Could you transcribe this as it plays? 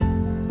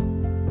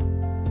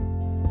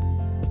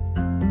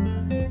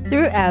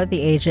Throughout the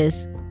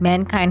ages,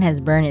 mankind has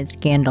burned its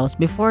candles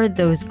before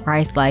those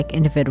Christ-like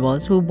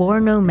individuals who bore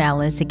no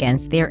malice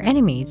against their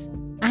enemies.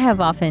 I have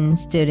often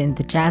stood in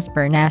the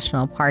Jasper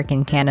National Park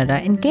in Canada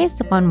and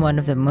gazed upon one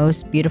of the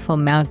most beautiful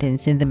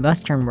mountains in the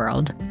Western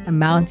world, a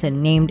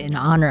mountain named in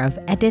honor of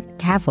Edith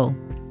Cavell,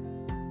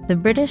 the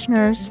British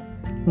nurse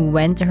who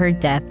went to her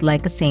death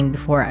like a saint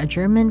before a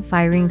German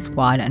firing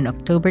squad on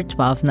October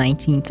 12,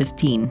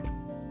 1915.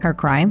 Her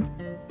crime?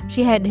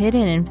 She had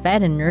hidden and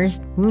fed and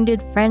nursed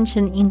wounded French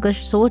and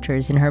English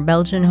soldiers in her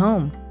Belgian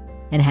home,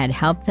 and had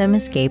helped them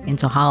escape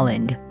into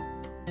Holland.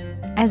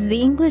 As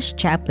the English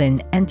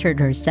chaplain entered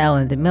her cell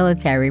in the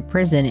military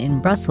prison in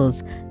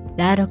Brussels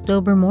that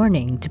October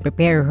morning to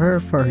prepare her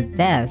for her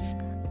death,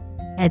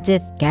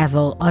 Edith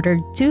Cavell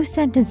uttered two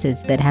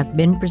sentences that have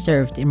been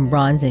preserved in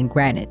bronze and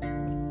granite.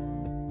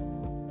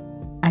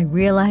 I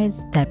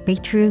realized that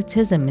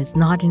patriotism is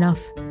not enough.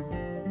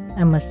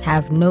 I must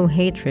have no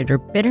hatred or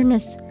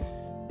bitterness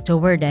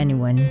toward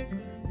anyone.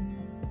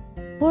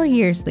 4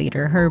 years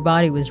later, her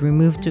body was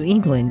removed to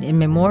England and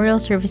memorial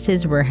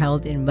services were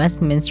held in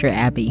Westminster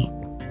Abbey.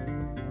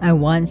 I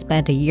once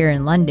spent a year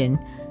in London.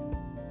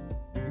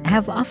 I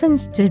have often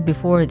stood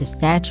before the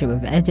statue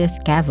of Edith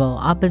Cavell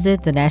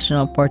opposite the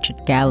National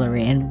Portrait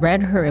Gallery and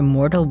read her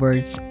immortal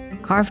words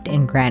carved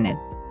in granite.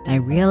 I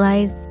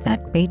realized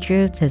that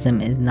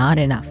patriotism is not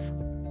enough.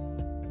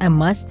 I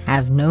must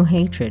have no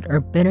hatred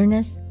or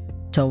bitterness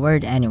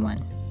toward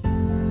anyone.